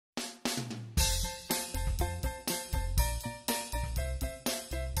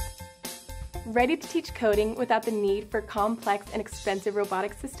Ready to teach coding without the need for complex and expensive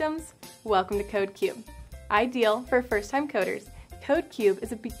robotic systems? Welcome to CodeCube. Ideal for first-time coders, CodeCube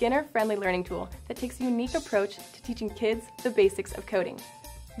is a beginner-friendly learning tool that takes a unique approach to teaching kids the basics of coding.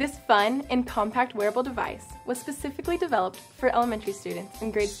 This fun and compact wearable device was specifically developed for elementary students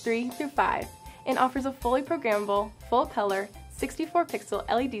in grades 3 through 5 and offers a fully programmable, full-color, 64-pixel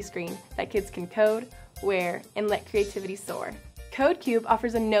LED screen that kids can code, wear, and let creativity soar. CodeCube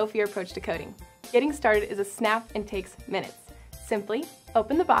offers a no-fear approach to coding. Getting started is a snap and takes minutes. Simply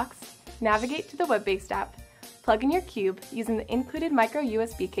open the box, navigate to the web-based app, plug in your cube using the included micro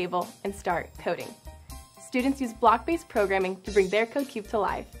USB cable, and start coding. Students use block-based programming to bring their CodeCube to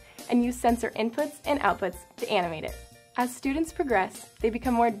life and use sensor inputs and outputs to animate it. As students progress, they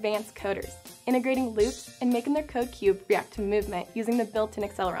become more advanced coders, integrating loops and making their CodeCube react to movement using the built-in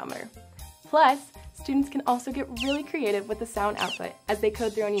accelerometer. Plus, students can also get really creative with the sound output as they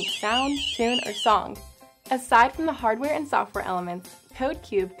code their own unique sound, tune, or song. Aside from the hardware and software elements,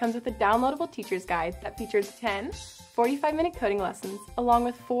 CodeCube comes with a downloadable teacher's guide that features 10 45-minute coding lessons along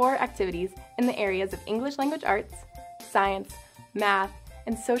with 4 activities in the areas of English language arts, science, math,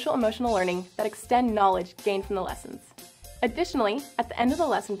 and social-emotional learning that extend knowledge gained from the lessons. Additionally, at the end of the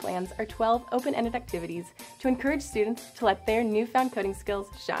lesson plans are 12 open-ended activities to encourage students to let their newfound coding skills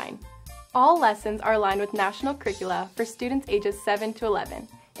shine. All lessons are aligned with national curricula for students ages 7 to 11,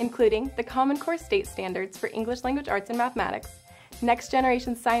 including the Common Core State Standards for English Language Arts and Mathematics, Next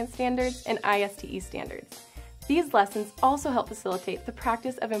Generation Science Standards, and ISTE Standards. These lessons also help facilitate the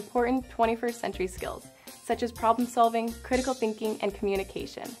practice of important 21st century skills, such as problem solving, critical thinking, and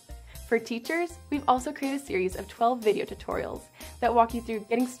communication. For teachers, we've also created a series of 12 video tutorials that walk you through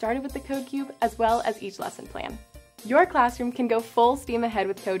getting started with the CodeCube as well as each lesson plan. Your classroom can go full steam ahead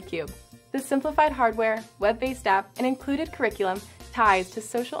with CodeCube. The simplified hardware, web-based app, and included curriculum ties to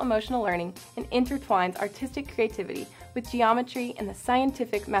social-emotional learning and intertwines artistic creativity with geometry and the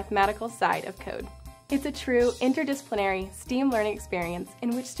scientific mathematical side of code. It's a true interdisciplinary STEAM learning experience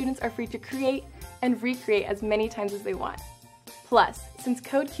in which students are free to create and recreate as many times as they want. Plus, since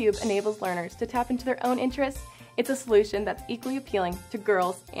CodeCube enables learners to tap into their own interests, it's a solution that's equally appealing to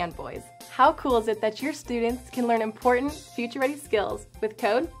girls and boys. How cool is it that your students can learn important, future-ready skills with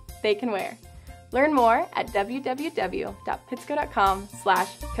code they can wear? Learn more at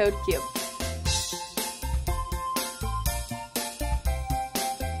www.pitsco.com/codecube.